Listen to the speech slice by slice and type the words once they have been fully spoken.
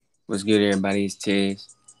What's good, everybody? It's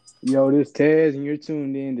Tez. Yo, this Tez, and you're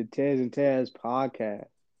tuned in to Tez and Taz podcast.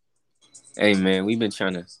 Hey, man, we've been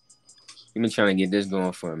trying to get this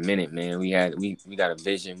going for a minute, man. We got a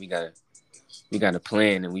vision, we got a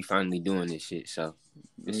plan, and we finally doing this shit. So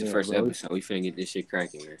this is the Yeah, first bro. episode. We finna get this shit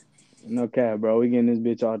cracking, man. No cap, bro. We getting this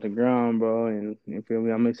bitch off the ground, bro. And you feel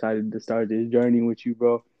me? I'm excited to start this journey with you,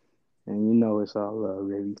 bro. And you know it's all love,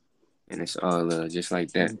 baby. And it's all just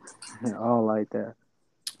like that. All like that.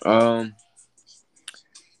 Um,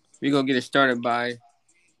 we gonna get it started by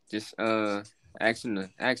just asking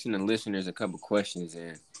the listeners a couple questions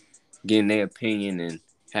and getting their opinion and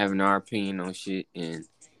having our opinion on shit and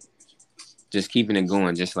just keeping it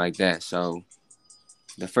going just like that. So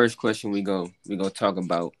the first question we go talk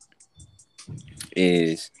about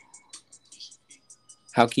is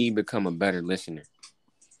how can you become a better listener?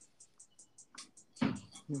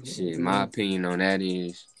 Shit, my Mm, opinion on that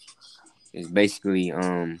is basically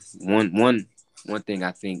one thing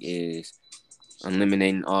I think is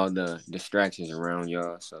eliminating all the distractions around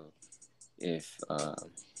y'all. So if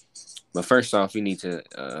but first off, we need to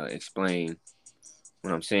explain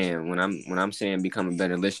what I'm saying. When I'm saying become a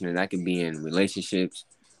better listener, that could be in relationships,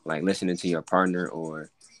 like listening to your partner,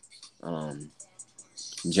 or um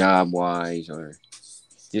job wise, or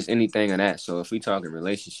just anything of that. So if we talk in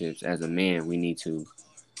relationships, as a man, we need to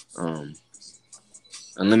um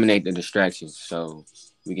eliminate the distractions so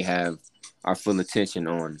we can have our full attention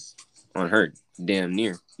on her, damn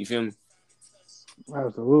near. You feel me?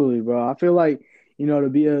 absolutely, bro. I feel like, to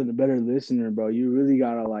be a better listener, bro, you really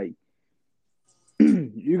gotta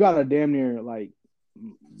you gotta damn near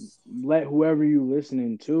let whoever you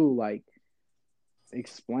listening to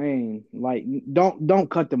explain, don't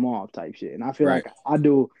cut them off type shit. And I feel Right. like I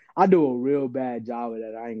do a real bad job of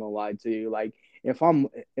that. I ain't gonna lie to you. Like if I'm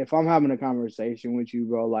having a conversation with you,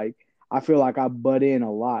 bro, like I feel like I butt in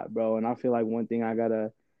a lot, bro. And I feel like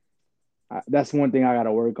that's one thing I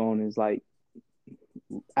gotta work on is like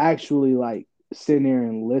actually like sitting there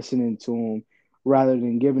and listening to them rather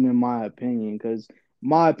than giving them my opinion, because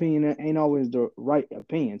my opinion ain't always the right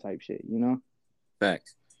opinion type shit, you know.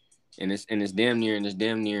 Facts. And it's damn near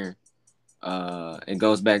it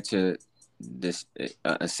goes back to this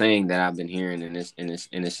a saying that I've been hearing, and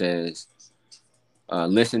it says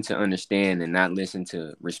listen to understand and not listen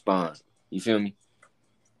to respond. You feel me?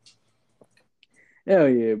 Hell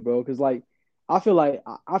yeah, bro. Cause like now that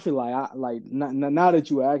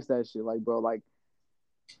you asked that shit, like bro, like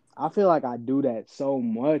I feel like I do that so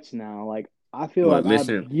much now. Like I feel What like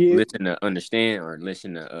listen to understand or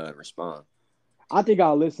listen to respond. I think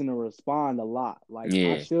I listen to respond a lot. Like I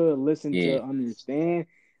Yeah, should listen yeah. to understand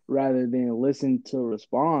rather than listen to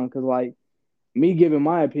respond. Cause like me giving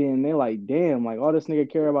my opinion, they like, damn, like all this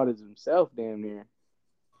nigga care about is himself, damn near,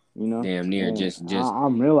 you know. Damn near And just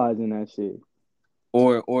I'm realizing that shit.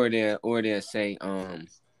 or they'll say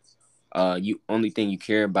you only thing you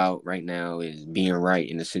care about right now is being right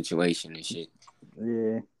in the situation and shit.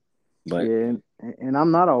 Yeah. But Yeah, and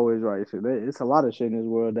I'm not always right. So it's a lot of shit in this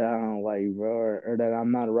world that I don't like, bro, or that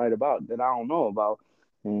I'm not right about, that I don't know about,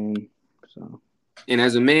 and so and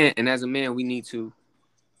as a man, we need to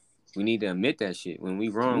admit that shit. When we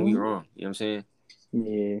wrong, we mhm. wrong. You know what I'm saying?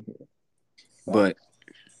 Yeah, But facts.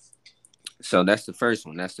 so that's the first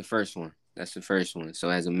one. That's the first one. That's the first one. So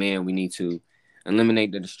as a man, we need to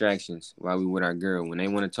eliminate the distractions while we with our girl. When they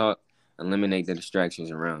want to talk, eliminate the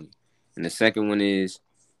distractions around you. And the second one is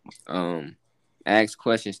um ask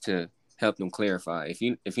questions to help them clarify. If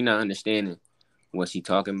you're not understanding what she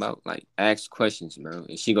talking about, like ask questions, bro,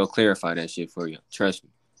 and she go clarify that shit for you. Trust me.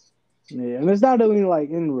 Yeah, and it's not only like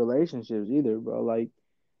in relationships either, bro. Like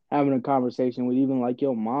having a conversation with even like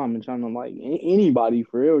your mom and trying to like anybody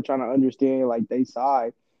for real, trying to understand like they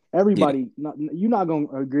side. Yeah, You're not gonna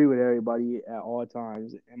agree with everybody at all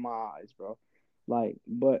times in my eyes, bro. Like,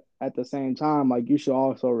 but at the same time, like you should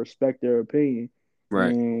also respect their opinion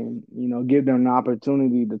right. and give them an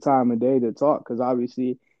opportunity, the time of day to talk. Because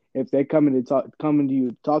obviously, if they coming to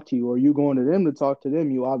you to talk to you, or you going to them to talk to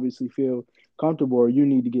them, you obviously feel comfortable, or you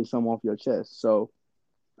need to get something off your chest. So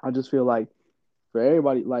I just feel like for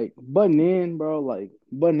everybody, like butting in, bro, like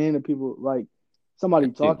butting into people, like That somebody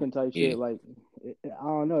shit. talking type Yeah, shit, like I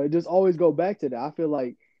don't know, it just always go back to that. I feel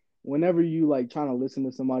like whenever you like trying to listen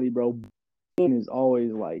to somebody, bro, is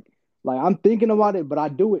always like I'm thinking about it, but I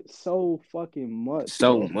do it so fucking much,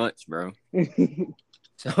 so bro. much, bro. that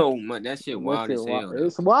So much. That shit wild shit, as hell, though.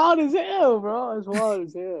 it's wild as hell, bro. It's wild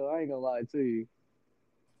as hell. I ain't gonna lie to you.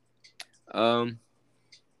 Um,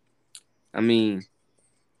 I mean,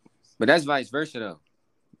 but that's vice versa though.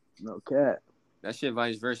 No cat. That shit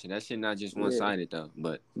vice versa. That shit not just one Yeah, sided though.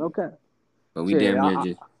 But no cat. but we Shit, damn near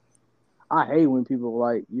just. I hate when people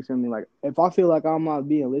like you feel me. Like if I feel like I'm not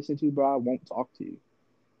being listened to, bro, I won't talk to you.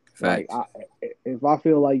 Like Facts. if I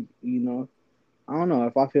feel like I don't know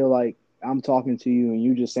if I feel like I'm talking to you and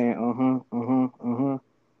you just saying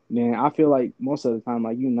then I feel like most of the time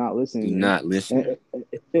like you're not You listening not and listening.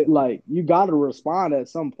 like you got to respond at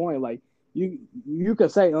some point. Like you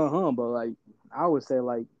could say but like I would say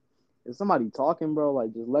like if somebody talking, bro,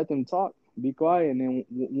 like just let them talk, be quiet, and then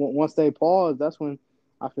once they pause, that's when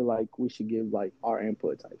I feel like we should give like our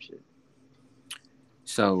input type shit.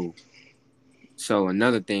 So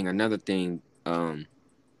another thing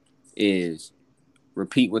is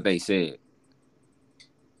repeat what they said.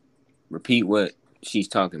 Repeat what she's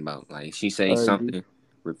talking about. Like she say Agree. something,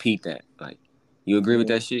 repeat that. Like you agree with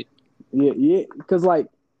Yeah, that shit? yeah. Because like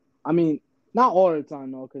I mean, not all the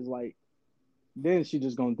time though, because like then she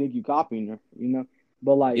just gonna think you copying her, you know.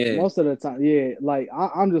 But like Yeah, most of the time, yeah. Like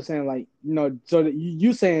I'm just saying, like so that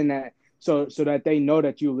you saying that so that they know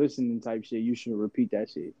that you listening type shit. You should repeat that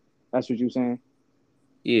shit. That's what you saying.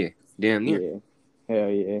 yeah, damn near. Yeah, hell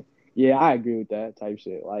yeah, yeah. I agree with that type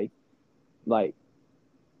shit. Like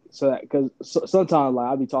so that because sometimes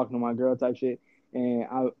like I be talking to my girl type shit, and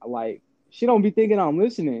I like she don't be thinking I'm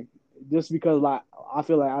listening just because like I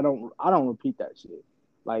feel like I don't repeat that shit.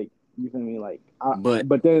 Like you feel me? Like But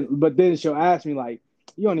but then she'll ask me like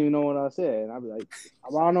you don't even know what I said, and I'll be like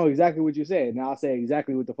I don't know exactly what you said. And I'll say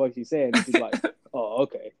exactly what the fuck she said, and she'll be like, oh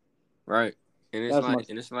okay, right, and that's my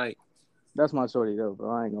it's like that's my shorty though,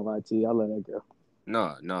 bro. I ain't gonna lie to you. I let that go.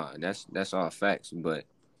 no, no, that's all facts. But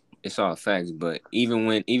it's all facts. But even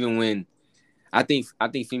when I think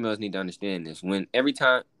females need to understand this. When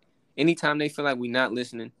anytime they feel like we not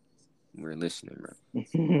listening, we're listening, bro.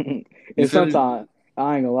 You And feel me? sometimes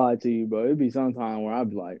I ain't gonna lie to you, bro. It be sometimes where I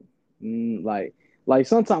be like, like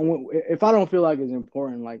sometimes if I don't feel like it's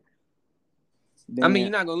important, like I mean, then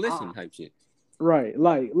you're not gonna I listen, type shit. right,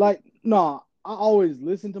 like no, I always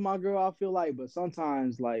listen to my girl. I feel like, but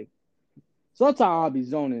sometimes I'll be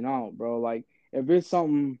zoning out, bro. Like if it's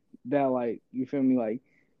something that like you feel me, like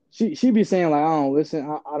she be saying like I don't listen,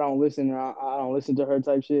 or I don't listen to her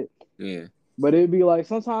type shit. Yeah. But it'd be like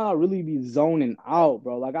sometimes I really be zoning out,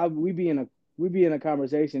 bro. Like we be in a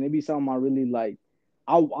conversation. It'd be something I really like.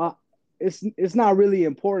 I it's not really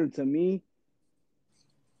important to me.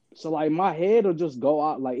 So like my head will just go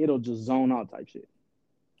out, like it'll just zone out type shit.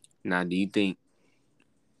 Now, do you think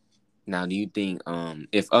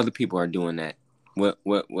if other people are doing that,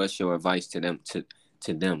 what's your advice to them?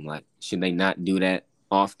 Like, should they not do that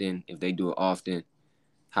often? If they do it often,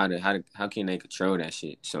 how can they control that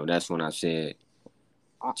shit? So that's when I said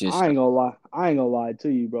just I ain't gonna lie. I ain't gonna lie to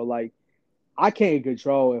you, bro. Like I can't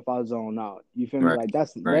control if I zone out. You feel me? right, Like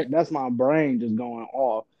that's right. that's my brain just going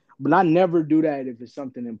off. But I never do that if it's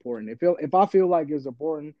something important. If I feel like it's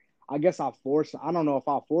important, I guess I force. I don't know if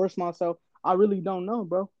I force myself. I really don't know,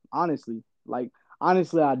 bro. Honestly,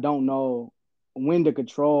 I don't know when to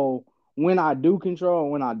control, when I do control,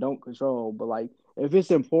 and when I don't control. But like, if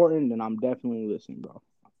it's important, then I'm definitely listening, bro.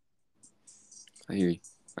 I hear you.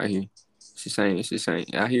 I hear you. It's the same. It's the same.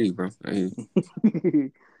 I hear you, bro. I hear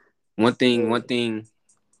you. One thing, Yeah. one thing,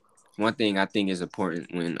 one thing I think is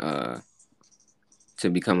important when to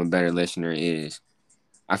become a better listener is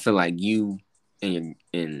I feel like you and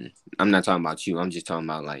I'm not talking about you. I'm just talking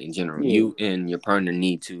about like in general. Yeah. You and your partner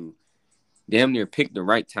need to damn near pick the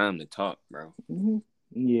right time to talk, bro. hmm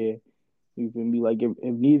Yeah. You feel me? Like if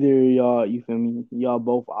neither of y'all, you feel me, y'all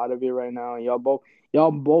both out of it right now, and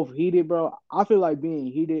y'all both heated, bro. I feel like being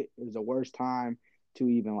heated is the worst time to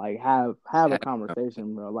even like have a Have-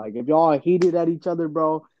 conversation, bro. Like if y'all are heated at each other,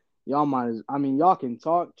 bro, y'all might as I mean y'all can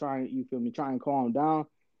talk, try and you feel me, try and calm down,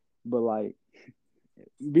 but like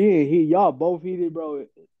being heat, y'all both heated, bro.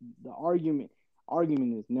 The argument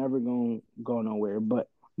is never gonna go nowhere. But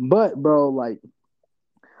bro, like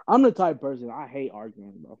I'm the type of person I hate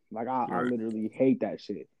arguing, bro. Like I Right. literally hate that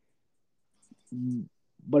shit.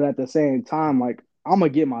 But at the same time, like I'm gonna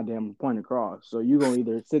get my damn point across. So you gonna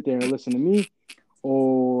either sit there and listen to me,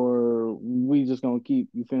 or we just gonna keep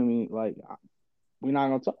you feel me? Like we're not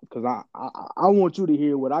gonna talk because I want you to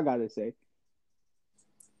hear what I gotta say.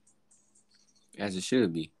 As it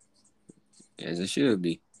should be. As it should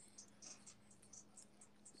be.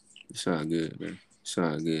 It's all good, man. It's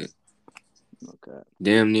all good. Okay.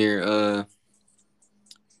 Damn near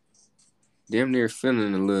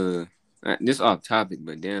feeling a little this off topic,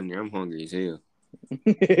 but damn near I'm hungry as hell. I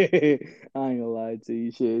ain't gonna lie to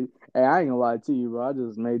you, shit. Hey, I ain't gonna lie to you, bro. I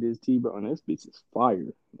just made this tea, bro, and this bitch is fire.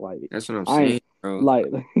 Like, That's what I'm I saying, ain't bro. like,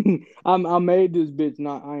 I made this bitch.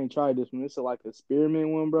 Not, I ain't tried this one. It's like a spearmint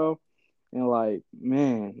one, bro. And like,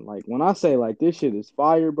 man, like when I say like this shit is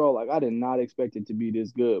fire, bro, like I did not expect it to be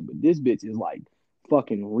this good, but this bitch is like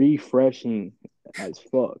fucking refreshing as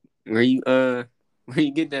fuck. Where you where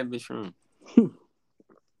you get that bitch from?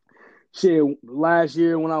 Shit, last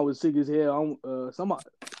year when I was sick as hell, somebody,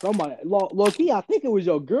 low key, I think it was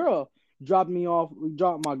your girl dropped me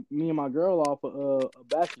and my girl off a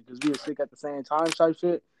basket because we were sick at the same time, type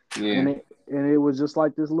shit. Yeah, And it was just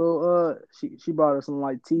like this little she brought us some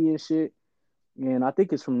like tea and shit, and I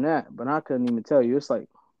think it's from that, but I couldn't even tell you. It's like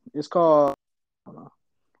it's called I don't know.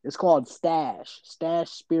 It's called Stash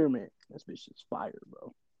Spearmint. This bitch is fire,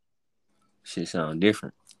 bro. shit sound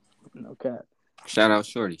different. No cap, Shout out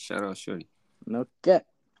Shorty. Shout out Shorty. no cap,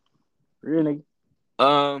 real nigga.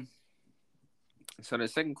 Um, so the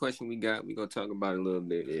second question we gonna talk about a little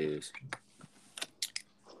bit is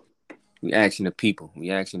we asking the people.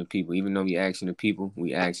 We asking the people. Even though we asking the people,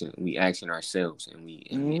 we asking ourselves and we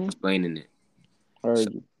Mm-hmm. explaining it. So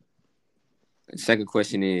Heard you. the second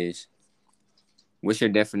question is, what's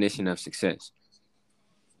your definition of success?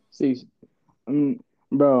 See,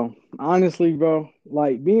 bro, honestly, bro,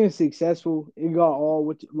 like being successful, it got all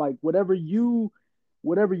what like whatever you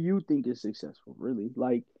think is successful, really.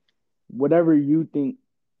 Like whatever you think,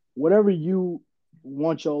 whatever you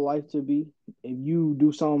want your life to be. If you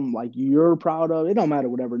do something like you're proud of, it don't matter.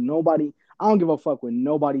 Whatever nobody, I don't give a fuck what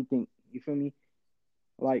nobody think. You feel me?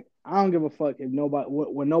 Like I don't give a fuck if nobody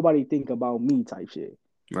what nobody think about me type shit.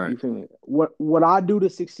 Right, You feel me? What I do to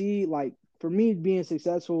succeed, like for me, being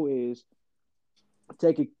successful is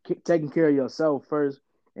taking taking care of yourself first,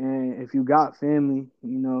 and if you got family,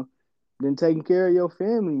 then taking care of your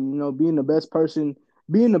family. Being the best person,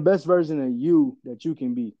 being the best version of you that you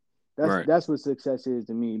can be. right. That's what success is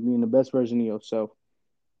to me. Being the best version of yourself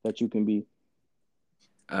that you can be.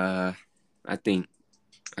 Uh, I think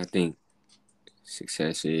I think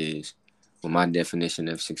success is, well, my definition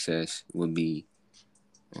of success would be,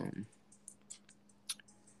 um,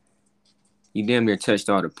 you damn near touched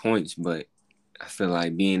all the points, but I feel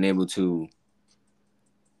like being able to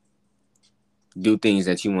do things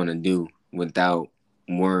that you want to do without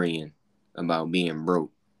worrying about being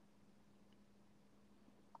broke.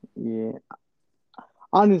 Yeah,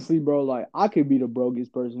 honestly, bro, like I could be the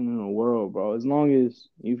brokest person in the world, bro. As long as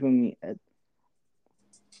you feel me,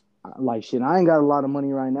 like shit, I ain't got a lot of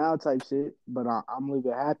money right now, type shit, but I'm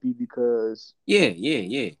living happy because Yeah, yeah,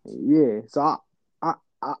 yeah. yeah. So I,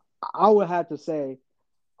 I, I would have to say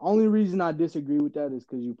only reason I disagree with that is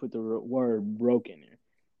because you put the word broke in there,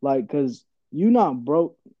 like because you not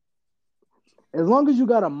broke as long as you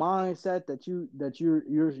got a mindset that you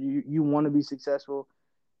want to be successful,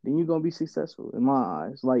 then you're gonna be successful in my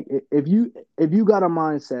eyes. Like if you got a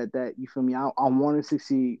mindset that you feel me, I want to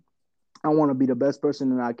succeed, I want to be the best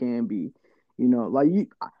person that I can be, like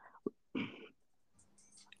I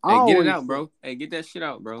Hey, get it always out, bro. Hey, get that shit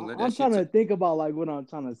out, bro. Let that I'm shit. trying to think about like what I'm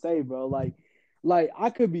trying to say, bro. Like I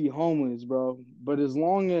could be homeless, bro, but as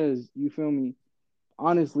long as you feel me,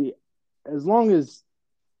 honestly, as long as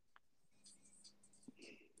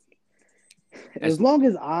That's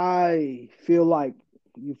I feel like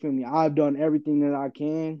you feel me, I've done everything that I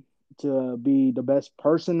can to be the best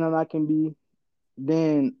person that I can be,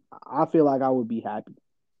 then I feel like I would be happy.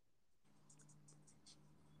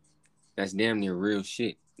 that's damn near real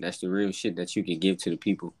shit. That's the real shit that you can give to the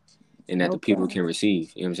people and that the people Okay, can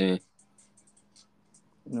receive. You know what I'm saying?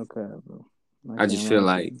 okay, bro. I I can't just feel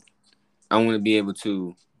lie to like you. I want to be able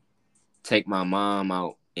to take my mom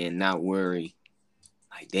out and not worry.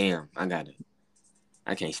 Like, damn,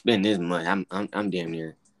 I can't spend this much. I'm damn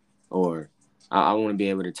near. Or I want to be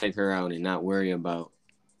able to take her out and not worry about,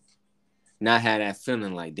 not have that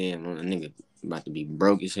feeling like, damn, I'm a nigga about to be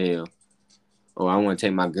broke as hell. Or I want to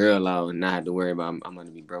take my girl out and not have to worry about I'm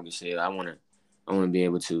gonna be broke as hell. I want to be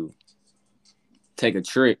able to take a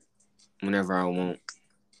trip whenever I want.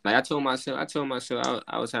 Like I told myself,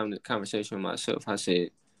 I was having a conversation with myself. I said,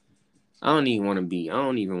 I don't even want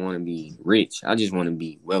to be rich. I just want to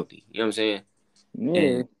be wealthy. You know what I'm saying? Yeah,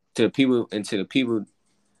 And to the people,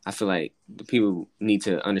 I feel like the people need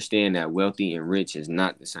to understand that wealthy and rich is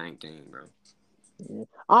not the same thing, bro. yeah.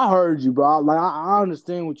 I heard you, bro. Like I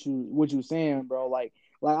understand what you saying, bro. Like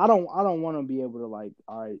I don't want to be able to like,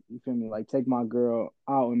 all right, you feel me? Like take my girl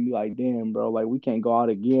out and be like, damn, bro, like we can't go out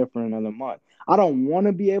again for another month. I don't want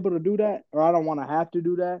to be able to do that, or I don't want to have to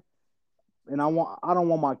do that. And I don't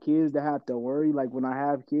want my kids to have to worry like when I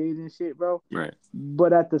have kids and shit, bro. Right.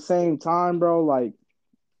 But at the same time, bro, like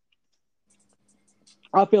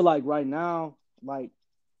I feel like right now, like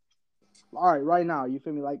all right, right now, you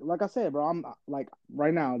feel me? Like I said, bro, I'm like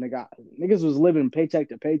right now, niggas was living paycheck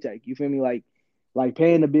to paycheck. You feel me? Like like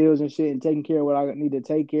paying the bills and shit and taking care of what I need to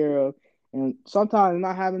take care of. And sometimes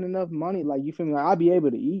not having enough money, like you feel me, like I'll be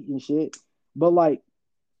able to eat and shit, but like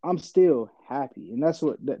I'm still happy, and that's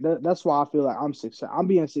why I feel like I'm success. I'm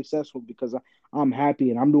being successful because I'm happy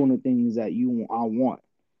and I'm doing the things that I want.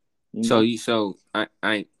 You So know? I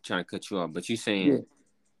ain't trying to cut you off, but you Yeah. saying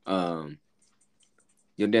um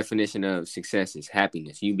your definition of success is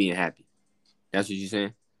happiness. You being happy. That's what you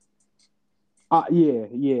saying? Yeah,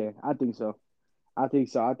 yeah. I think so. I think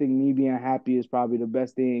so. I think me being happy is probably the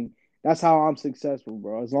best thing. That's how I'm successful,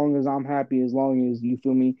 bro. As long as I'm happy, as long as you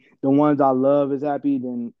feel me, the ones I love is happy,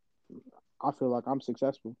 then I feel like I'm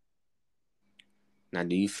successful. Now,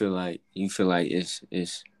 do you feel like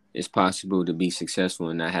it's possible to be successful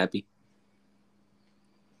and not happy?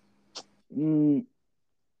 Mm,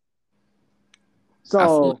 I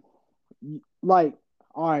feel so, like,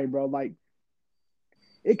 all right, bro. Like,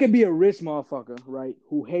 it could be a rich motherfucker, right,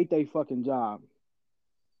 who hate their fucking job,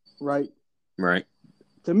 right? right.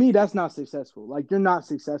 To me, that's not successful. Like, you're not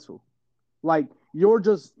successful. Like, you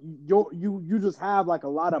just have like a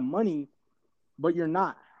lot of money, but you're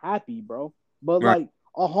not happy, bro. But Right. like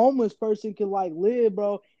a homeless person can like live,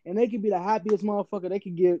 bro, and they can be the happiest motherfucker. They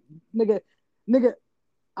can get nigga, nigga.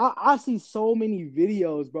 I see so many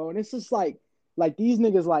videos, bro, and it's just like these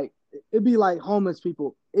niggas like it be like homeless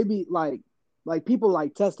people. It be like people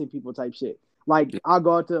like testing people type shit. Like I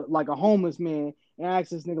go out to like a homeless man and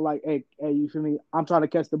ask this nigga like, hey, you feel me? I'm trying to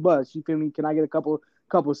catch the bus. You feel me? Can I get a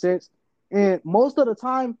couple cents? And most of the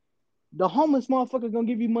time, the homeless motherfucker gonna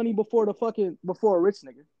give you money before a rich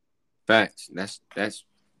nigga. Facts. That's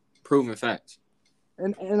proven facts.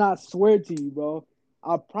 And I swear to you, bro,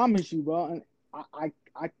 I promise you, bro, and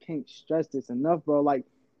I can't stress this enough, bro. Like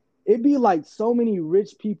it be like so many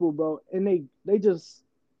rich people, bro, and they just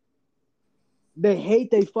they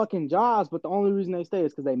hate their fucking jobs, but the only reason they stay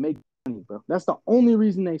is because they make money, bro. That's the only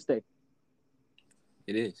reason they stay.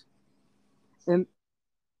 It is. And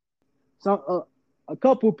some a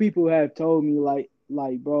couple people have told me like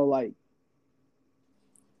bro, like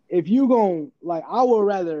if you gon' like I would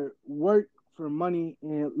rather work for money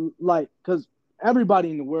and like because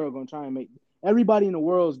everybody in the world gonna try and make everybody in the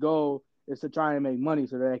world's goal is to try and make money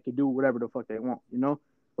so that they can do whatever the fuck they want, you know?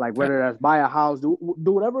 Like Fact. whether that's buy a house, do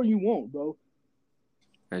whatever you want, bro.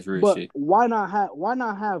 That's real But shit. why not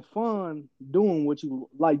have fun doing what you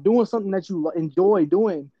like doing something that you enjoy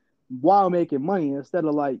doing while making money instead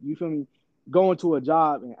of like you feel me going to a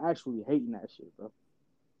job and actually hating that shit, bro.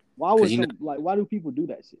 Why Cause would you know, some like why do people do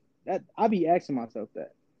that shit? That I be asking myself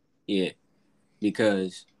that. yeah.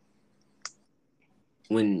 Because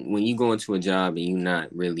when you go into a job and you're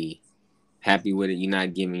not really happy with it, you're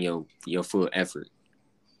not giving your full effort.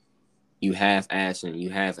 You half assing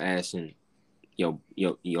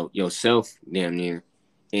yourself damn near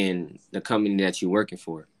in the company that you're working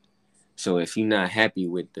for. So if you're not happy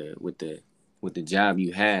with the job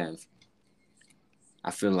you have,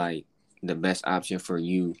 I feel like the best option for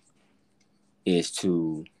you is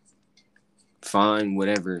to find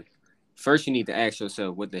whatever. First, you need to ask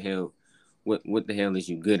yourself what the hell is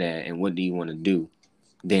you good at, and what do you want to do.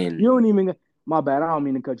 Then, You don't even my bad, I don't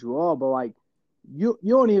mean to cut you off, but like you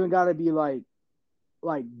don't even gotta be like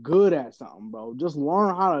good at something, bro. Just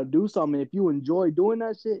learn how to do something. If you enjoy doing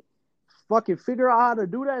that shit, fucking figure out how to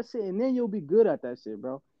do that shit and then you'll be good at that shit,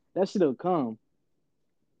 bro. That shit'll come.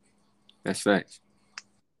 that's facts.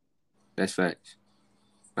 That's facts.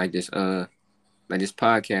 Like this like this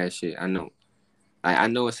podcast shit. I know. I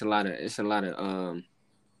know it's a lot of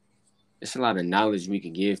knowledge we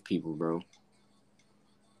could give people, bro.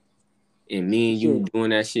 And me and you Shit. doing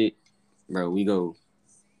that shit, bro. We go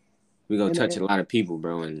touch And a lot of people,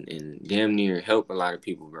 bro, and damn near help a lot of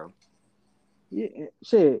people, bro. yeah,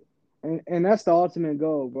 shit. And that's the ultimate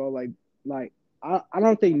goal, bro. Like I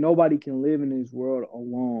don't think nobody can live in this world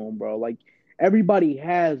alone, bro. Like everybody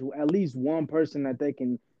has at least one person that they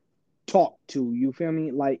can talk to. You feel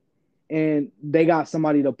me? Like, and they got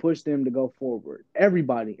somebody to push them to go forward.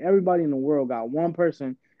 Everybody in the world got one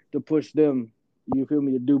person to push them. You feel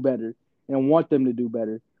me to do better and want them to do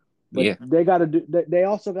better. But Yeah. they gotta do. They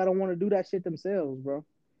also gotta want to do that shit themselves, bro.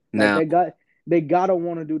 Like Now, they gotta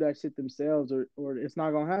want to do that shit themselves, or it's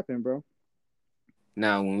not gonna happen, bro.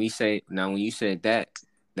 now when you said that,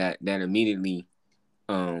 that immediately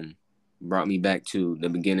um brought me back to the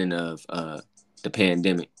beginning of the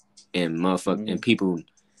pandemic and motherfuck and Mm-hmm. people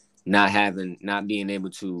not being able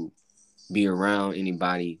to be around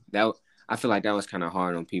anybody. That I feel like that was kind of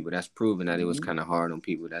hard on people. That's proven that it was Mm-hmm. kind of hard on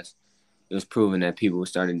people. It was proven that people were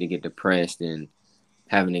starting to get depressed and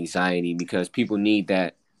having anxiety because people need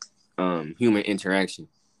that human interaction,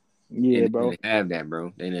 and Yeah, they bro. didn't have that,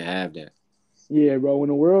 bro. They didn't have that. Yeah, bro. When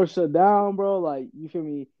the world shut down, bro, like you feel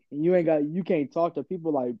me, and you can't talk to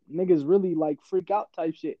people. Like niggas really like freak out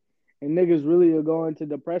type shit, and niggas really are going into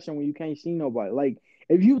depression when you can't see nobody. Like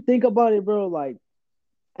if you think about it, bro, like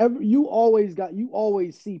you always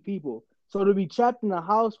see people. So to be trapped in a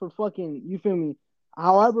house for fucking, you feel me,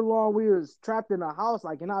 however long we was trapped in a house,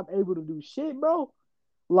 like and not able to do shit, bro.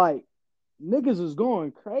 Like niggas was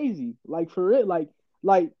going crazy. Like for it,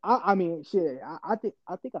 I mean shit. I think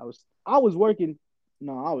I was working.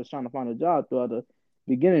 No, I was trying to find a job throughout the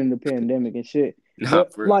beginning of the pandemic and shit. Nah,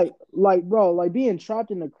 But for real. bro, like being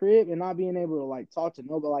trapped in the crib and not being able to like talk to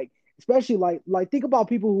nobody, like especially like think about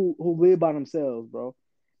people who live by themselves, bro.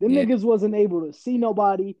 Them Yeah, niggas wasn't able to see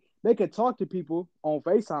nobody. They could talk to people on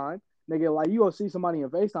FaceTime. Nigga, like you gonna see somebody on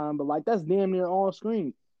FaceTime, but like that's damn near on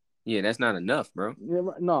screen. yeah, that's not enough, bro.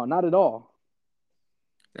 No, not at all.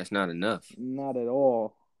 That's not enough. Not at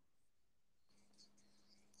all.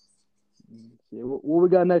 Shit, what we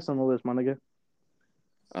got next on the list, my nigga?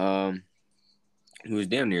 Um, he was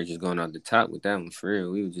damn near just going out the top with that one for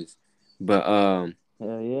real. We was just, but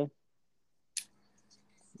Hell yeah.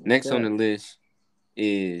 What's next on the that? list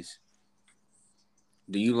is,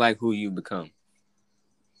 do you like who you become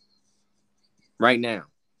right now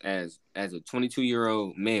as a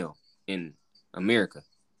 22-year-old male in America?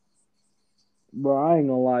 Bro, I ain't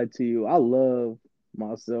gonna lie to you. I love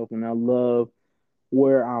myself and I love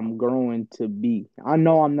where I'm growing to be. I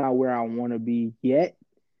know I'm not where I want to be yet,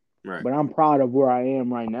 Right. but I'm proud of where I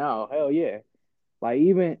am right now. Hell yeah. Like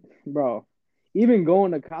even, bro, even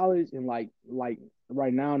going to college and like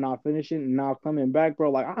right now not finishing and now coming back,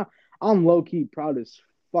 bro. I'm low key proud as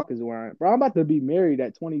fuck as where I am, bro. I'm about to be married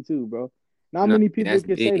at 22, bro. Not No, many people that's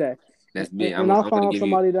can say big. that, That's big. and I I want to found give you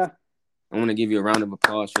somebody that I want to give you a round of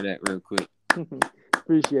applause for that real quick.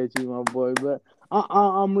 appreciate you, my boy. But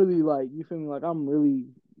I'm really like you feel me. Like I'm really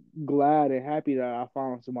glad and happy that I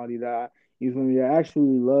found somebody that you feel me that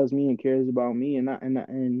actually loves me and cares about me,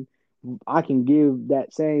 and I can give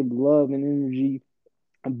that same love and energy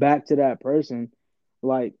back to that person.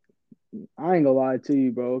 Like I ain't gonna lie to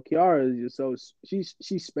you, bro. Kiara is just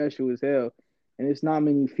she's special as hell, and it's not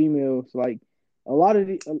many females like a lot of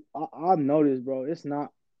I've noticed, bro. It's not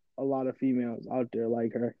a lot of females out there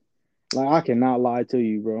like her. Like I cannot lie to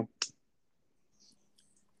you, bro.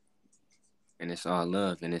 And it's all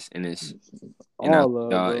love, and it's and I All hope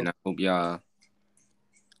love, y'all bro. and I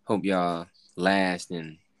hope y'all last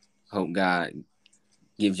and hope God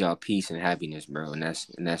gives y'all peace and happiness, bro. And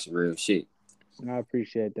that's real shit. I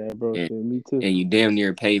appreciate that, bro. And Shit, me too. and you damn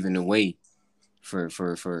near paving the way for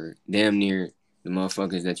damn near the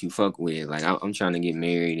motherfuckers that you fuck with. Like I'm trying to get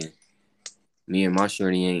married, and me and my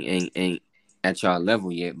shorty ain't at y'all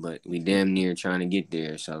level yet, but we damn near trying to get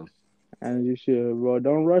there. So And you should, bro.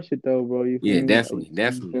 Don't rush it though, bro. You feel yeah, me? definitely, You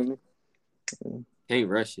definitely feel me? can't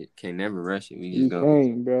rush it. Can't never rush it. We just You go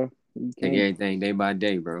can't, bro. You take can't. everything day by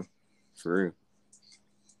day, bro. For real.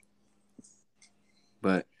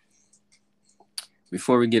 But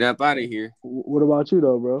before we get up out of here, What about you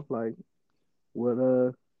though, bro? Like, what?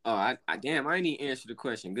 oh, I damn, I ain't even answer the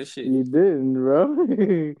question. Good shit. You didn't,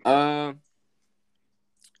 bro. Uh,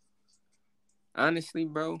 honestly,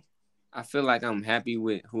 bro, I feel like I'm happy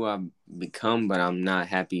with who I've become, but I'm not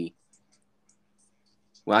happy.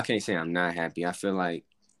 Well, I can't say I'm not happy. I feel like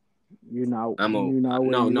You're not where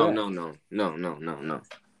no, you no, at. no, no, no, no, no, no.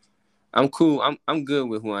 I'm cool. I'm good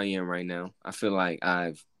with who I am right now. I feel like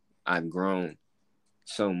I've grown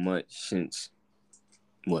so much since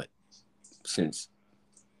what? Since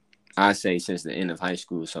I say since the end of high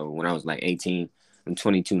school. So when I was like 18, I'm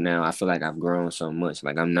 22 now. I feel like I've grown so much.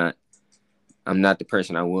 Like I'm not the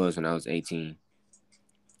person I was when I was 18. Yeah,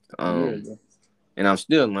 Um, bro. and I'm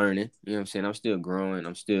still learning. You know what I'm saying? I'm still growing.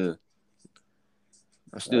 I'm still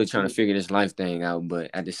That's trying to it. figure this life thing out.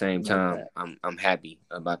 But at the same No time, cap. I'm happy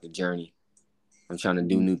about the journey. I'm trying to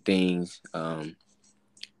do Mm. new things.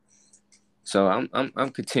 So I'm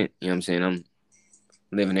content. You know what I'm saying? I'm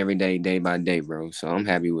living every day, day by day, bro. So I'm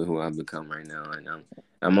happy with who I've become right now, and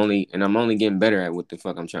I'm only getting better at what the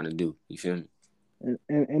fuck I'm trying to do. You feel me?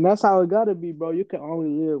 And that's how it gotta be, bro. You can only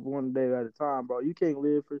live one day at a time, bro. You can't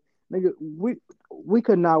live for nigga. We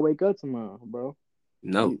could not wake up tomorrow, bro.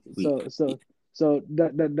 No, You, so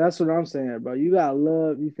that's what I'm saying, bro. You gotta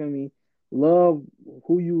love. You feel me? Love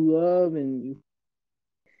who you love, and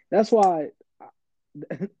that's why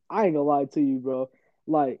I ain't gonna lie to you, bro.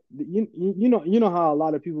 Like you know how a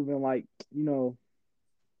lot of people been like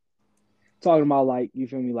talking about like you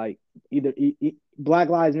feel me like either Black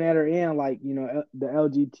Lives Matter and like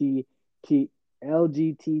the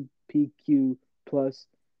LGBTQ plus.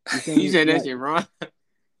 You feel you me? said that Like shit wrong.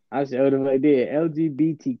 I said what if I did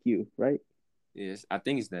LGBTQ, right? Yes, I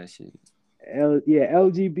think it's that shit. Yeah,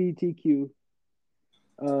 LGBTQ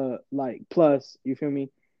like plus, you feel me?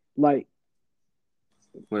 Like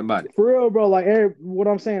What about it? for real, bro. Like what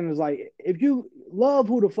I'm saying is like if you love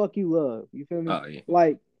who the fuck you love, you feel me? Oh yeah.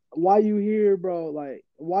 Like why you here, bro? Like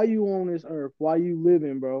why you on this earth? Why you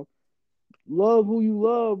living, bro? Love who you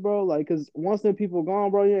love, bro. Like, cause once them people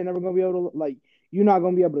gone, bro, you ain't never gonna be able to like. You're not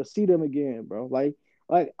gonna be able to see them again, bro. Like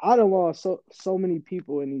I done lost so many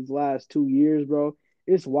people in these last 2 years, bro.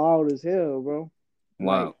 It's wild as hell, bro. Like,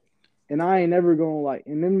 Wow. and I ain't never gonna like,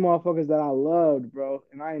 and them motherfuckers that I loved, bro,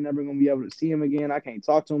 and I ain't never gonna be able to see them again. I can't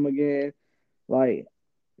talk to them again. Like,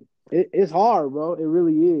 it's hard, bro. It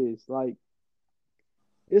really is. Like,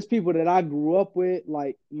 it's people that I grew up with.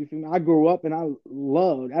 Like, you feel me? I grew up and I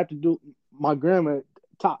loved. I have to do my grandma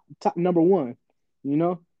top number one. You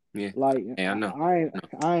know, Yeah. like Hey, I know. I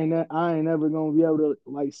ain't never gonna be able to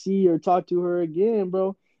like see or talk to her again,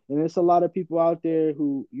 bro. And there's a lot of people out there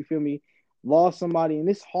who you feel me lost somebody, and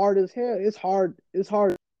it's hard as hell. It's hard. It's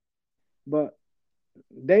hard, but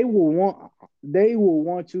they will want they will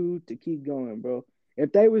want you to keep going, bro.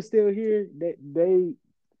 If they were still here,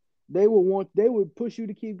 they would push you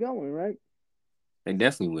to keep going, right? They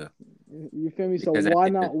definitely will. You feel me? So Because at why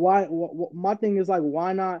the end not? My thing is like,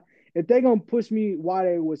 why not? If they gonna push me while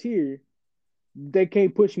they was here, they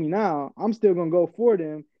can't push me now. I'm still gonna go for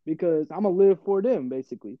them because I'm gonna live for them.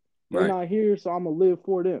 Basically, they right, not here, so I'm gonna live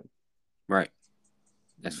for them. right.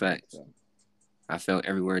 That's facts. So I felt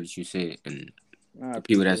every word that you said, and I the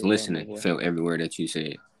people that's appreciate that, my listening boy. felt every word that you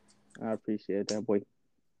said. I appreciate that, boy.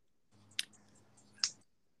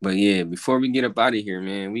 But yeah, before we get up out of here,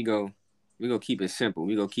 man, we go keep it simple.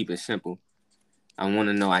 We go keep it simple. I want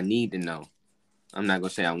to know. I need to know. I'm not gonna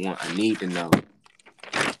say I want. I need to know.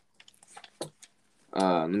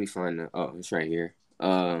 Let me find the. Oh, it's right here.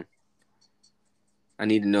 I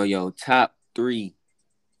need to know your top three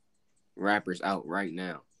rappers out right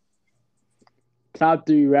now. Top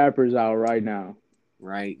three rappers out right now.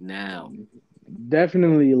 Right now.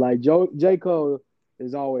 Definitely, like J Cole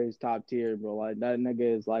is always top tier, bro. Like that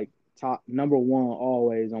nigga is like top number one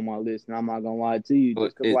always on my list, and I'm not gonna lie to you, So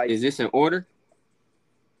just cause like is this in order?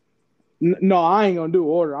 no, I ain't gonna do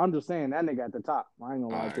order. I'm just saying that nigga at the top. I ain't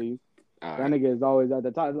gonna All lie to right. you. All That right. nigga is always at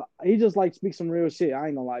the top. He just like speaks some real shit. I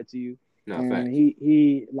ain't gonna lie to you. No And facts.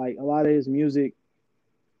 he like a lot of his music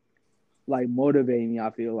like motivate me.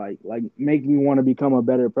 I feel like make me want to become a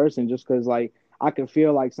better person just because like I can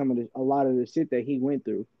feel like a lot of the shit that he went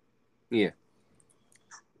through. Yeah.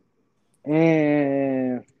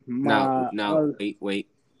 And Now, my now, wait.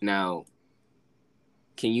 Now,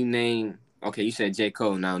 can you name? Okay, you said J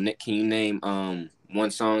Cole. Now, Nick, can you name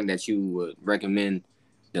one song that you would recommend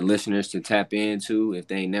the listeners to tap into if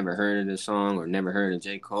they ain't never heard of the song or never heard of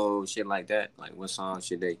J Cole, shit like that? Like, what song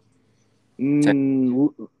should they tap?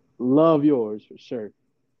 mm, love yours for sure.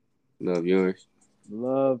 Love yours.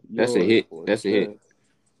 Love That's a yours hit. for That's a hit. sure.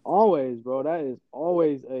 Always, bro. That is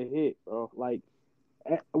always a hit, bro. Like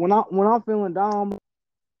when I'm feeling down,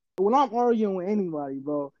 when I'm arguing with anybody,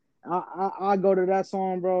 bro, I go to that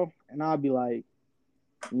song, bro, and I'll be like,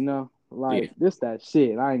 Yeah, like this that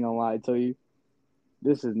shit. I ain't gonna lie to you.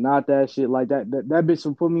 This is not that shit. Like that bitch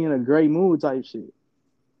will put me in a great mood type shit.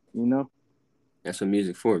 You know, that's what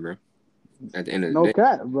music for, bro. At the end of the no day,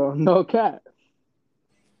 cat, bro, no cat.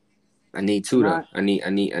 I need two And though. I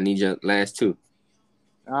need your last two.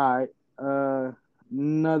 all right.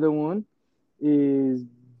 Another one is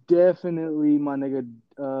definitely my nigga.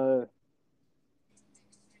 Uh,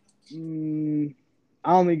 mm,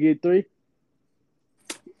 I only get three.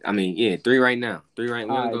 I mean, yeah, three right now. Three right.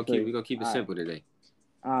 All right, three. We gonna keep it All right, simple today.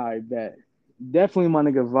 all right, bet. Definitely my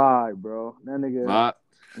nigga Vibe, bro. Bob.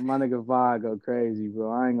 My nigga Vibe go crazy,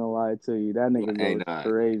 bro. I ain't gonna lie to you. That nigga Hey, goes nah.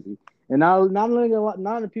 crazy. And not a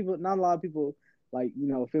lot of people like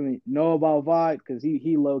feel me know about Vibe because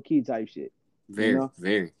he low key type shit, you Very, know.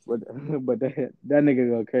 very. But but that nigga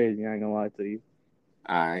go crazy. I ain't gonna lie to you.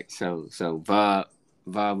 All right. So Bob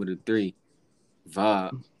with a three.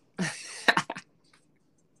 Bob.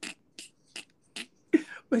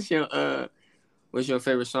 What's your What's your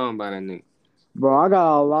favorite song by that nigga? Bro, I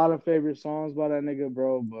got a lot of favorite songs by that nigga,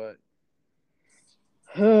 bro, but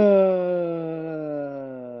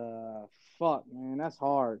fuck, man, that's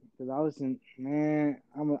hard. Cause I listen, man,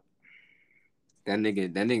 That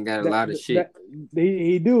nigga got a that lot of shit. that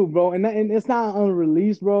he do, bro, and it's not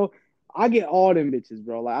unreleased, bro. I get all them bitches,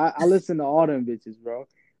 bro. Like I listen to all them bitches, bro.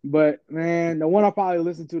 But man, the one I probably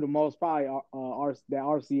listen to the most probably that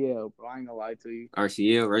RCL, bro. I ain't gonna lie to you.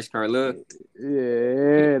 RCL, Race Car Love. Yeah,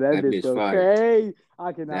 Yeah, that that bitch bitch go fire. crazy.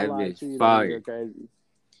 I cannot That lie bitch to you. That bitch fire. go crazy.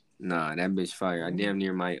 Nah, that bitch fire. I damn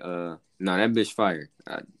near my nah, that bitch fire.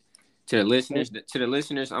 To the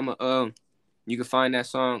listeners, I'm a you can find that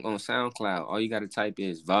song on SoundCloud. All you gotta type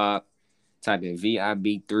is Vibe, type in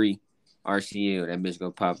VIB3 RCL. That bitch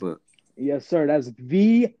gonna pop up. Yes, sir. That's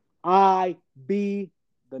VIB,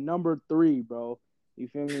 the number three, bro. You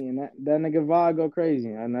feel me? And that nigga vibe go crazy,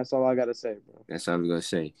 and that's all I gotta say, bro. That's all I'm gonna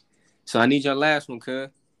say. So I need your last one, cuz.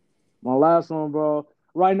 My last one, bro.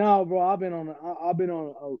 Right now, bro, I've been on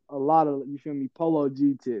a lot of, you feel me, Polo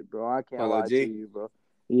G tip, bro. I can't Polo lie to G. you, bro.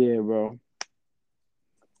 Yeah, bro.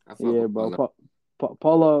 I fuck Yeah, with bro.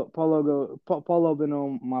 Polo. Polo been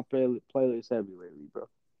on my playlist heavy lately, bro.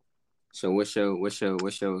 So what's your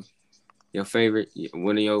favorite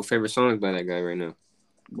one of your favorite songs by that guy right now?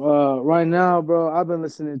 Right now, bro, I've been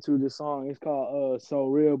listening to this song. It's called "So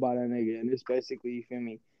Real" by that nigga, and it's basically, you feel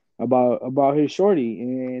me, about his shorty,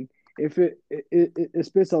 and if it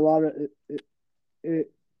spits a lot of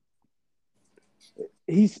it,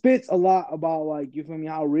 he spits a lot about, like, you feel me,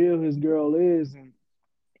 how real his girl is, and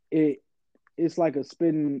it it's like a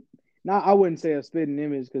spitting. Not, I wouldn't say a spitting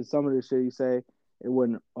image, because some of the shit he say it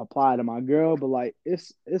wouldn't apply to my girl, but like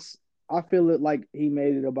it's I feel it like he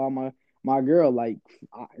made it about my girl. Like,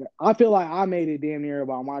 I, I feel like I made it damn near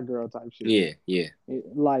about my girl type shit. Yeah, yeah.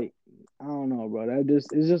 Like, I don't know, bro. That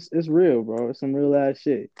just it's real, bro. It's some real ass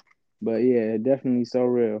shit. But yeah, definitely so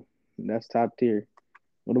real. That's top tier.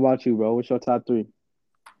 What about you, bro? What's your top three?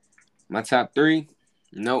 My top three,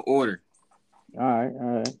 no order. All right,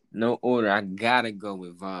 all right. No order. I gotta go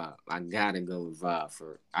with Vibe. I gotta go with Vibe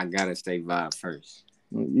for. I gotta say Vibe first.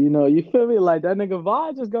 You feel me? Like, that nigga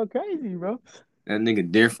vibe just go crazy, bro. That nigga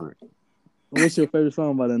different. What's your favorite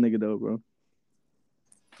song by that nigga though, bro?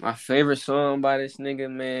 My favorite song by this nigga,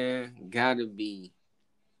 man, gotta be.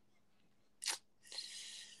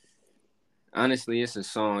 Honestly, it's a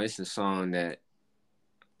song. It's a song that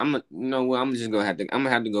you know what? I'm gonna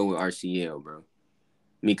have to go with RCL, bro,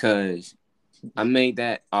 because I made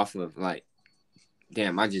that off of like,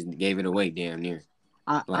 damn, I just gave it away, damn near.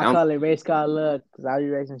 Like I I'm call it race car love because I be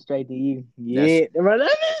racing straight to you. that's Yeah, bro, that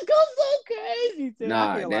bitch goes so crazy, too. I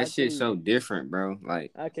nah, can't that lie to shit's so you. different, bro.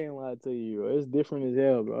 Like I can't lie to you, bro. It's different as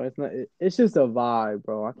hell, bro. It's not. It's just a vibe,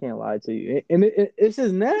 bro. I can't lie to you. And it's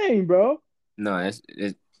his name, bro. no,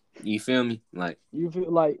 you feel me? Like You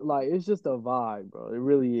feel like it's just a vibe, bro. It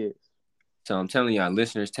really is. so, I'm telling y'all,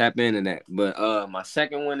 listeners, tap into that. But my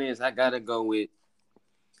second one is I gotta go with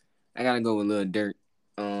Lil Durk.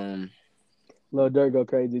 Um, Lil Durk go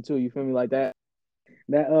crazy too. You feel me? Like that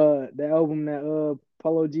album that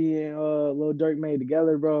Polo G and Lil Durk made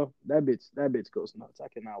together, bro. That bitch goes nuts. I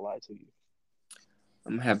cannot lie to you.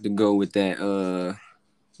 I'm gonna have to go with that.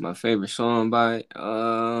 My favorite song by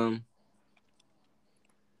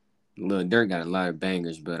Lil Durk got a lot of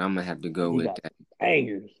bangers, but I'm gonna have to go He with got that. some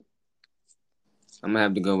bangers. I'm gonna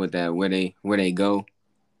have to go with that. Where they go,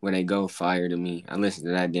 fire to me. I listen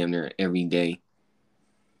to that damn near every day.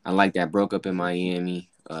 I like that. Broke up in Miami.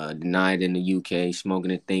 Denied in the UK.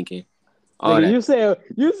 Smoking and thinking. All Nigga, that.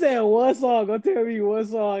 you said one song. Go tell me one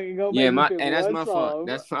song and go Yeah, make me pick that's one my fault. song,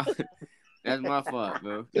 That's my that's my fault,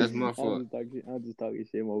 bro. That's my fault. I'm just talking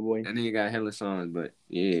shit, my boy. That nigga got hella songs, but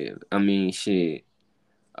yeah, I mean shit.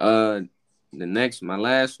 Uh, my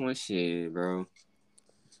last one, shit, bro.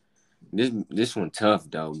 This one tough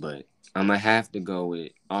though, but I'm gonna have to go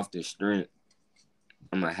with off the strength.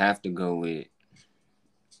 I'm gonna have to go with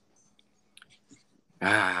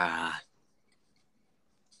ah.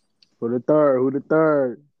 Who the third? Who the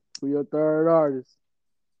third? Who your third artist?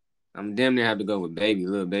 I'm damn near have to go with Baby,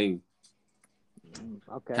 Little Baby.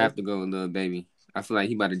 Okay. Have to go with Little Baby. I feel like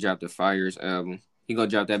he about to drop the Fires album. He gonna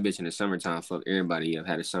drop that bitch in the summertime. Fuck everybody up.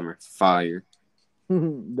 Had a summer fire, That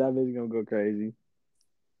bitch gonna go crazy.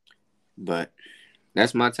 but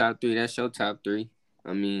that's my top three. That's your top three.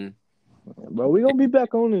 I mean, Bro, we gonna be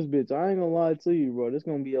back on this bitch. I ain't gonna lie to you, bro. This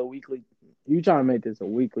gonna be a weekly. You trying to make this a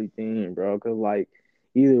weekly thing, bro? Cause like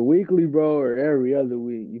either weekly, bro, or every other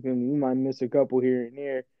week. You feel me? We might miss a couple here and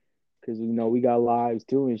there, cause we got lives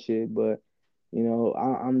too and shit. But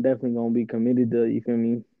I'm definitely gonna be committed to, you feel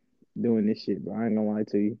me, doing this shit, bro. I ain't gonna lie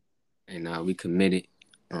to you. and we committed.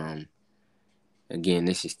 Um, Again,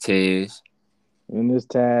 this is Tez. And this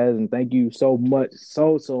Taz, and thank you so much,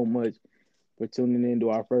 so much for tuning in to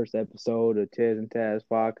our first episode of Tez and Taz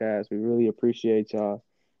podcast. We really appreciate y'all.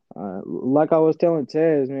 Like I was telling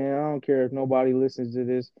Tez, man, I don't care if nobody listens to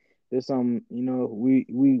this. This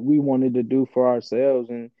we wanted to do for ourselves,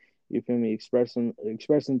 and you feel me, expressing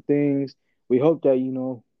things. We hope that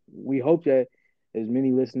we hope that as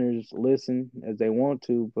many listeners listen as they want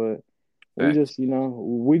to, but we Facts.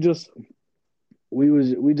 just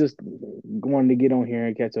we just wanted to get on here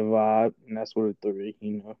and catch a vibe, and that's what a three,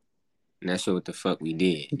 And that's what the fuck we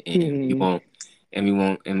did. And we know. won't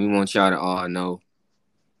and we want y'all to all know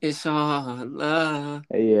it's all love.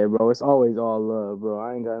 Hey, yeah, bro, it's always all love, bro.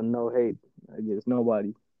 I ain't got no hate against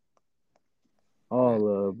nobody. All That's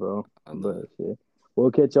love, bro. all But love. shit,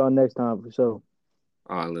 we'll catch y'all next time for sure.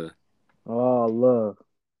 All love. All love.